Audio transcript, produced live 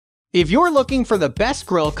If you're looking for the best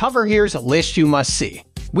grill cover, here's a list you must see.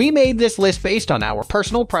 We made this list based on our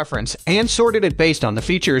personal preference and sorted it based on the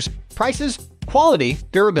features, prices, quality,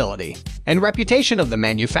 durability, and reputation of the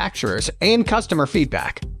manufacturers and customer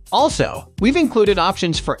feedback. Also, we've included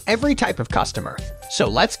options for every type of customer. So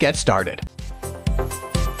let's get started.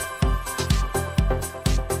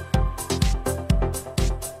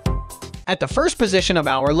 At the first position of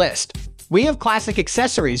our list, we have Classic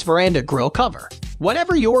Accessories Veranda Grill Cover.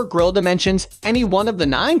 Whatever your grill dimensions, any one of the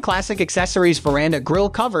 9 Classic Accessories Veranda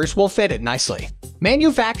grill covers will fit it nicely.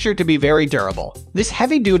 Manufactured to be very durable, this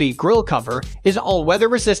heavy-duty grill cover is all-weather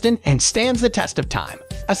resistant and stands the test of time.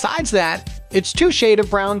 Besides that, its 2 shade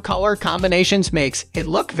of brown color combinations makes it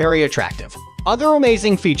look very attractive. Other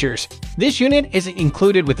amazing features, this unit is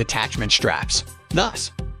included with attachment straps.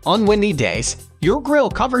 Thus, on windy days, your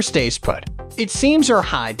grill cover stays put. Its seams are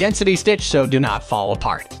high-density stitched so do not fall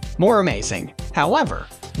apart. More amazing, however,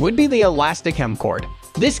 would be the elastic hem cord.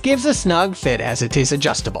 This gives a snug fit as it is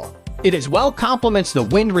adjustable. It as well complements the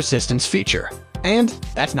wind resistance feature. And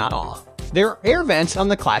that's not all. There are air vents on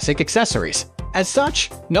the Classic Accessories. As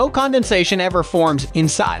such, no condensation ever forms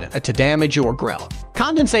inside to damage your grill.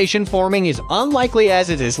 Condensation forming is unlikely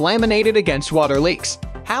as it is laminated against water leaks.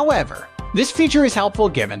 However, this feature is helpful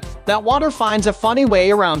given that water finds a funny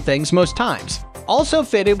way around things most times. Also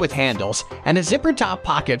fitted with handles and a zipper top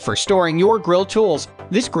pocket for storing your grill tools,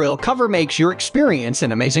 this grill cover makes your experience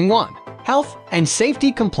an amazing one. Health and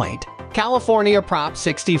safety complaint, California Prop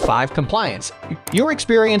 65 compliance. Your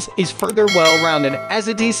experience is further well-rounded as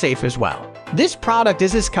it is safe as well. This product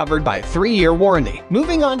is covered by a 3-year warranty.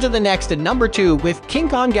 Moving on to the next at number 2 with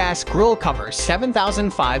Kingkong Gas Grill Cover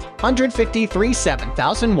 7553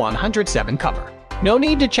 7107 cover. No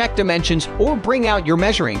need to check dimensions or bring out your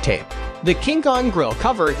measuring tape. The Kingkong grill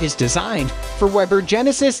cover is designed for Weber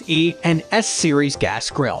Genesis E and S series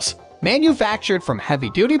gas grills. Manufactured from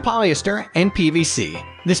heavy-duty polyester and PVC,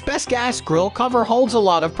 this best gas grill cover holds a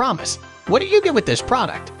lot of promise. What do you get with this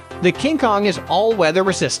product? The Kingkong is all-weather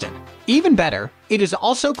resistant. Even better, it is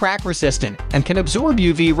also crack-resistant and can absorb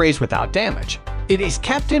UV rays without damage. It is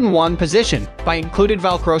kept in one position by included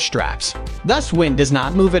Velcro straps. Thus, wind does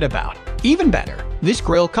not move it about. Even better, this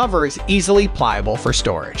grill cover is easily pliable for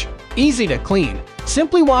storage. Easy to clean,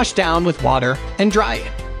 simply wash down with water and dry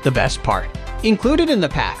it. The best part, included in the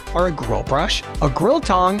pack are a grill brush, a grill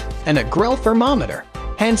tong, and a grill thermometer.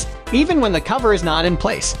 Hence, even when the cover is not in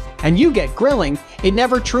place and you get grilling, it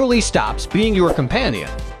never truly stops being your companion.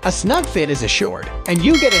 A snug fit is assured, and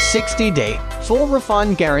you get a 60-day full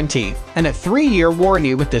refund guarantee and a 3-year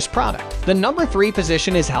warranty with this product. The number 3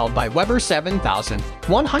 position is held by Weber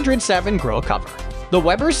 7107 grill cover. The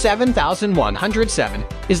Weber 7107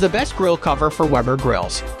 is the best grill cover for Weber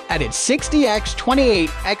grills. At its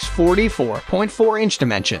 60x28x44.4-inch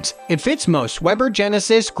dimensions, it fits most Weber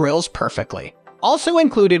Genesis grills perfectly. Also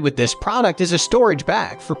included with this product is a storage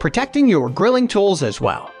bag for protecting your grilling tools as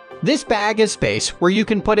well. This bag has space where you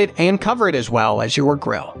can put it and cover it as well as your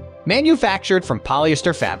grill. Manufactured from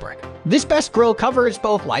polyester fabric, this best grill cover is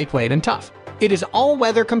both lightweight and tough. It is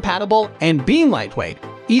all-weather compatible and being lightweight,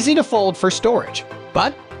 easy to fold for storage.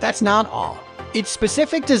 But that's not all. Its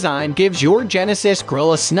specific design gives your Genesis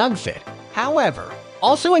grill a snug fit. However,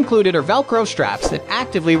 also included are Velcro straps that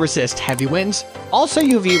actively resist heavy winds, also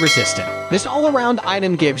UV resistant. This all-around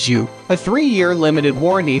item gives you a 3-year limited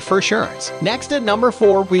warranty for assurance. Next at number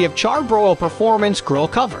 4, we have Char-Broil Performance Grill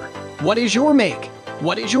Cover. What is your make?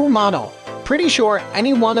 What is your model? Pretty sure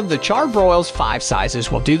any one of the Char-Broil's 5 sizes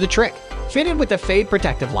will do the trick. Fitted with a fade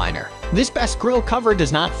protective liner, this best grill cover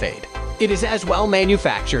does not fade. It is as well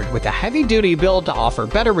manufactured with a heavy-duty build to offer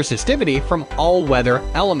better resistivity from all-weather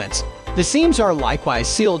elements. The seams are likewise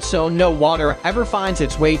sealed so no water ever finds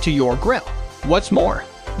its way to your grill. What's more,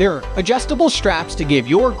 there are adjustable straps to give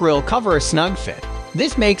your grill cover a snug fit.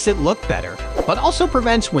 This makes it look better, but also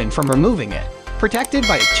prevents wind from removing it. Protected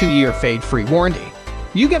by a 2-year fade-free warranty.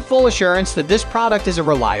 You get full assurance that this product is a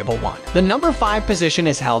reliable one. The number 5 position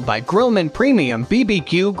is held by Grillman Premium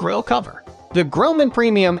BBQ Grill Cover. The Grillman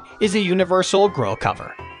Premium is a universal grill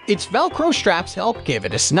cover. Its Velcro straps help give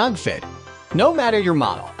it a snug fit, no matter your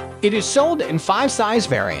model. It is sold in 5 size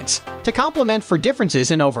variants to complement for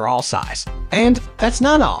differences in overall size. And that's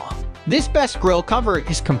not all. This best grill cover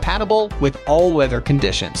is compatible with all weather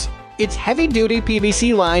conditions. Its heavy-duty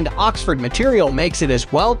PVC-lined Oxford material makes it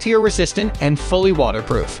as well tear resistant and fully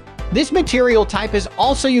waterproof. This material type is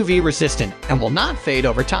also UV resistant and will not fade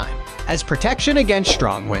over time. As protection against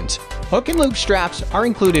strong winds, hook and loop straps are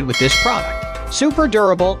included with this product. Super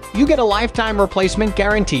durable, you get a lifetime replacement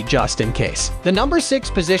guarantee just in case. The number 6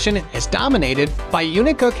 position is dominated by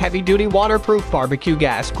Unicook heavy-duty waterproof barbecue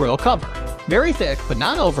gas grill cover. Very thick but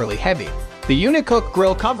not overly heavy, the Unicook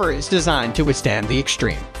grill cover is designed to withstand the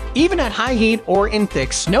extreme. Even at high heat or in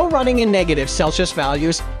thick snow running in negative Celsius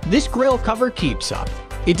values, this grill cover keeps up.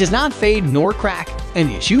 It does not fade nor crack and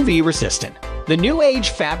is UV resistant. The new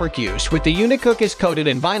age fabric used with the Unicook is coated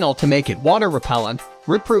in vinyl to make it water repellent,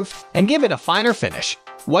 rip-proof, and give it a finer finish.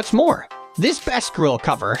 What's more, this best grill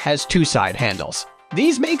cover has 2 side handles.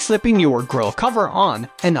 These make slipping your grill cover on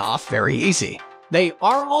and off very easy. They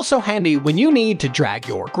are also handy when you need to drag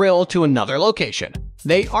your grill to another location.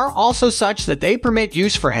 They are also such that they permit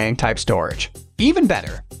use for hang-type storage. Even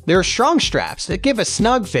better, there are strong straps that give a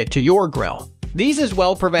snug fit to your grill. These as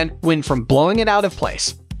well prevent wind from blowing it out of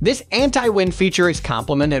place. This anti-wind feature is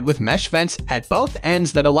complemented with mesh vents at both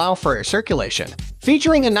ends that allow for air circulation,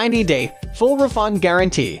 featuring a 90-day full refund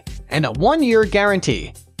guarantee and a 1-year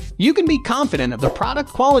guarantee. You can be confident of the product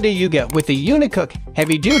quality you get with the Unicook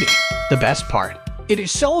Heavy Duty. The best part, it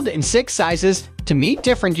is sold in 6 sizes to meet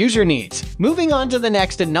different user needs. Moving on to the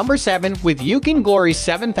next at number 7 with Yukon Glory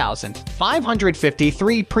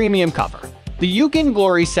 7553 Premium Cover. The Yukon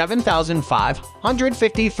Glory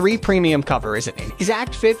 7553 Premium Cover is an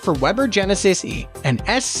exact fit for Weber Genesis E and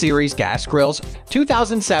S Series gas grills,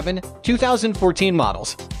 2007-2014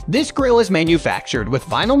 models. This grill is manufactured with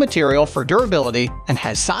vinyl material for durability and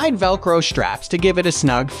has side Velcro straps to give it a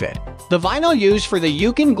snug fit. The vinyl used for the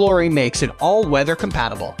Yukon Glory makes it all-weather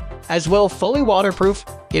compatible. As well fully waterproof,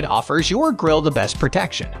 it offers your grill the best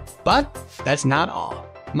protection. But that's not all.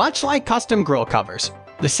 Much like custom grill covers,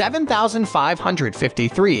 the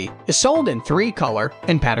 7553 is sold in 3 color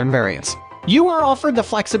and pattern variants. You are offered the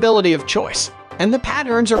flexibility of choice, and the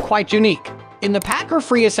patterns are quite unique. In the pack are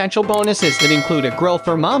free essential bonuses that include a grill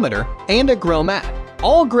thermometer and a grill mat.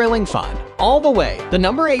 All grilling fun, all the way. The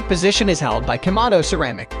number 8 position is held by Kamado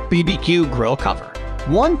Ceramic BBQ Grill Cover.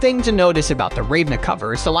 One thing to notice about the Ravna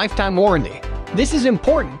cover is the lifetime warranty. This is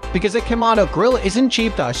important because a Kamado grill isn't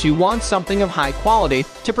cheap, thus you want something of high quality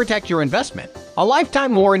to protect your investment. A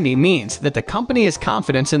lifetime warranty means that the company has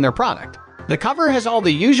confidence in their product. The cover has all the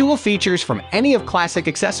usual features from any of classic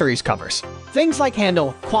accessories covers. Things like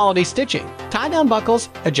handle, quality stitching, tie-down buckles,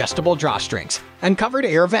 adjustable drawstrings, and covered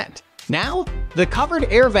air vent. Now, the covered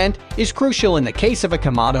air vent is crucial in the case of a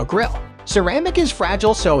Kamado grill. Ceramic is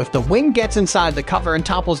fragile, so if the wind gets inside the cover and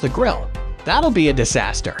topples the grill, that'll be a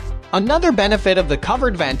disaster. Another benefit of the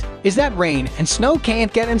covered vent is that rain and snow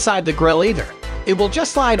can't get inside the grill either. It will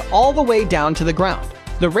just slide all the way down to the ground.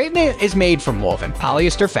 The Ravna is made from woven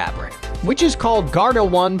polyester fabric, which is called Garda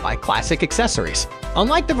 1 by Classic Accessories.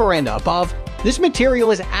 Unlike the Veranda above, this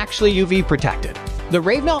material is actually UV protected. The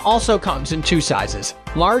Ravna also comes in 2 sizes,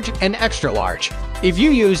 large and extra large. If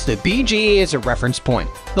you use the BGE as a reference point,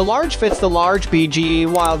 the large fits the large BGE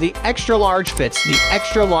while the extra large fits the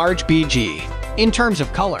extra large BGE. In terms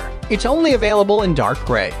of color, it's only available in dark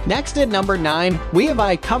gray. Next at number 9, we have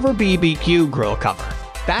iCover BBQ Grill Cover.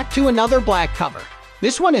 Back to another black cover.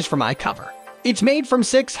 This one is from iCover. It's made from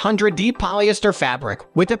 600D polyester fabric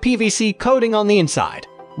with a PVC coating on the inside.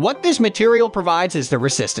 What this material provides is the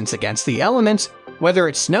resistance against the elements, whether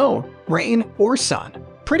it's snow, rain, or sun.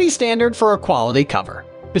 Pretty standard for a quality cover.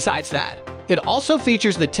 Besides that, it also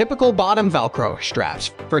features the typical bottom Velcro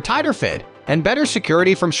straps for a tighter fit and better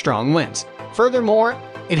security from strong winds. Furthermore,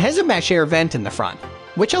 it has a mesh air vent in the front,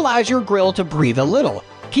 which allows your grill to breathe a little,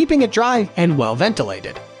 keeping it dry and well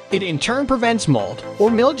ventilated. It in turn prevents mold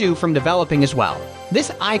or mildew from developing as well.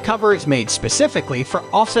 This iCover is made specifically for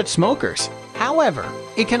offset smokers. However,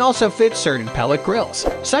 it can also fit certain pellet grills,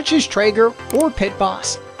 such as Traeger or Pit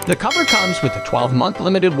Boss. The cover comes with a 12-month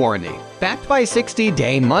limited warranty, backed by a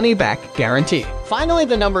 60-day money-back guarantee. Finally,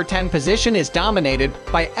 the number 10 position is dominated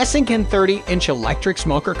by Esinkin 30-inch electric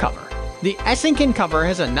smoker cover. The Esinkin cover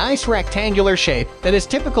has a nice rectangular shape that is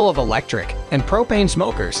typical of electric and propane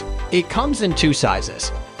smokers. It comes in 2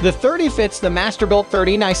 sizes. The 30 fits the Masterbuilt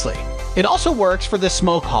 30 nicely. It also works for the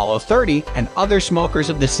Smoke Hollow 30 and other smokers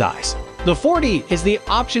of this size. The 40 is the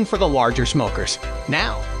option for the larger smokers.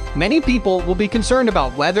 Now, many people will be concerned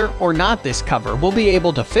about whether or not this cover will be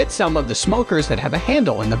able to fit some of the smokers that have a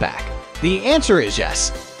handle in the back. The answer is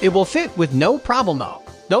yes. It will fit with no problem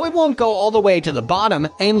though it won't go all the way to the bottom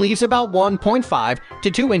and leaves about 1.5 to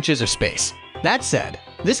 2 inches of space. That said,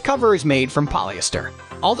 this cover is made from polyester.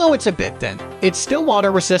 Although it's a bit thin, it's still water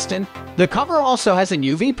resistant. The cover also has a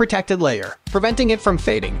UV protected layer, preventing it from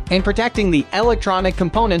fading and protecting the electronic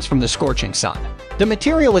components from the scorching sun. The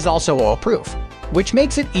material is also oil-proof, which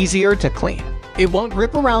makes it easier to clean. It won't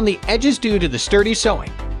rip around the edges due to the sturdy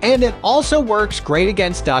sewing. and it also works great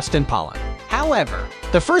against dust and pollen. However,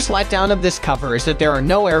 the first letdown of this cover is that there are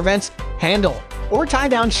no air vents, handle, or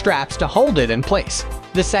tie-down straps to hold it in place.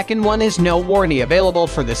 The second one is no warranty available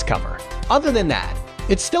for this cover. Other than that,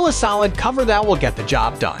 it's still a solid cover that will get the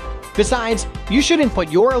job done. Besides, you shouldn't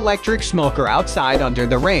put your electric smoker outside under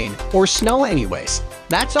the rain or snow anyways.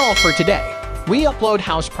 That's all for today. We upload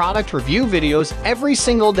house product review videos every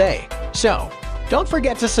single day, so don't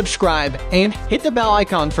forget to subscribe and hit the bell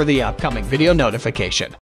icon for the upcoming video notification.